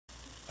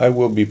I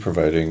will be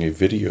providing a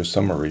video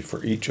summary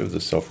for each of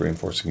the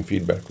self-reinforcing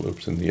feedback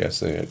loops in the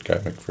essay at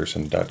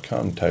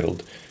guymcpherson.com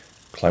titled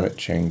Climate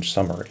Change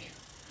Summary.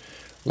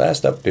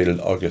 Last updated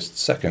August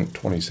 2nd,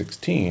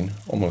 2016,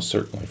 almost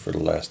certainly for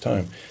the last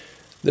time,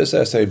 this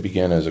essay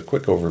began as a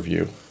quick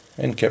overview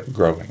and kept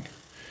growing.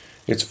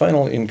 Its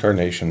final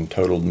incarnation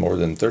totaled more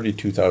than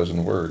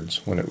 32,000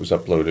 words when it was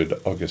uploaded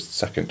August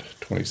 2nd,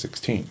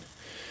 2016.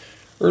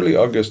 Early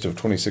August of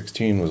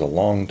 2016 was a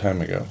long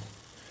time ago.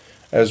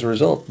 As a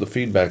result, the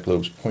feedback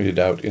loops pointed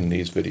out in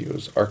these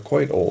videos are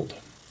quite old.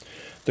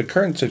 The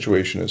current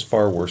situation is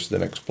far worse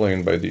than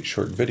explained by these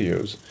short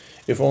videos,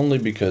 if only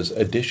because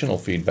additional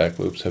feedback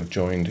loops have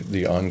joined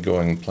the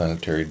ongoing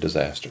planetary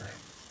disaster.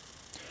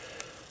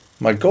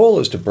 My goal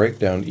is to break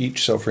down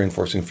each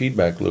self-reinforcing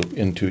feedback loop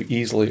into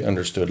easily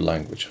understood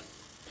language.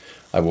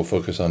 I will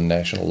focus on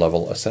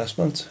national-level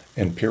assessments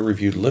and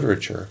peer-reviewed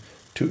literature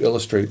to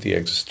illustrate the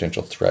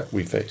existential threat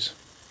we face.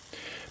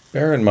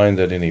 Bear in mind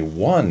that any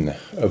one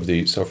of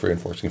the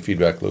self-reinforcing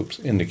feedback loops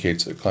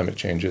indicates that climate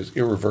change is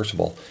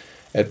irreversible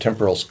at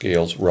temporal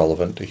scales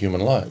relevant to human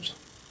lives.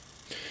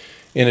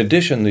 In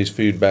addition, these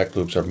feedback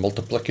loops are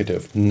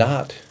multiplicative,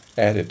 not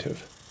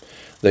additive.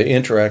 They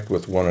interact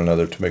with one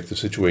another to make the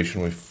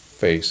situation we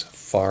face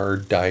far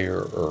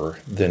direr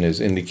than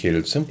is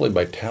indicated simply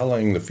by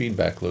tallying the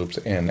feedback loops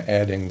and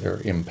adding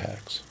their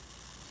impacts.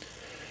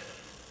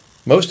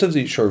 Most of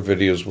these short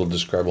videos will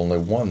describe only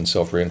one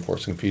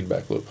self-reinforcing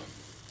feedback loop.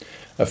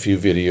 A few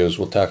videos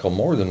will tackle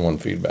more than one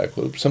feedback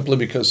loop, simply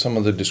because some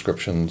of the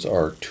descriptions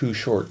are too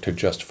short to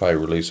justify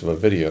release of a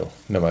video,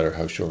 no matter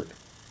how short.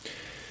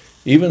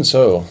 Even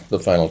so, the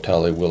final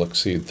tally will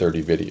exceed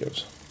 30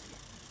 videos.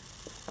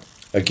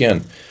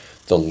 Again,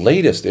 the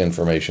latest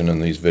information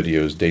in these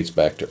videos dates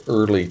back to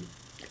early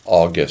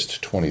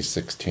August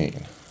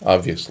 2016.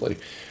 Obviously,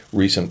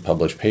 recent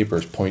published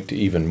papers point to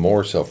even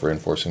more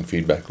self-reinforcing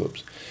feedback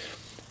loops.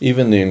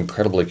 Even the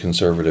incredibly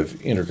conservative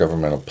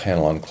Intergovernmental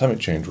Panel on Climate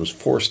Change was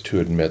forced to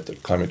admit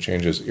that climate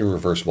change is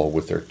irreversible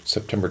with their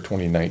September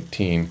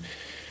 2019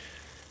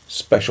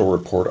 special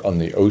report on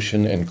the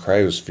ocean and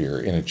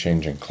cryosphere in a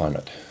changing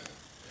climate.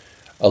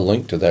 A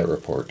link to that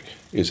report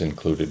is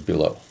included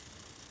below.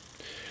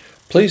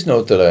 Please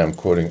note that I am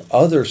quoting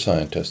other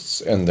scientists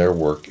and their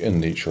work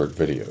in these short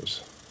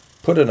videos.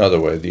 Put another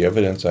way, the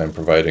evidence I am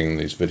providing in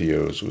these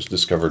videos was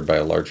discovered by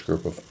a large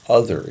group of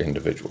other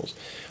individuals.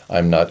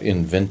 I'm not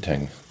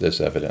inventing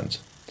this evidence.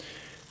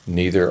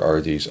 Neither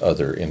are these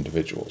other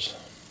individuals.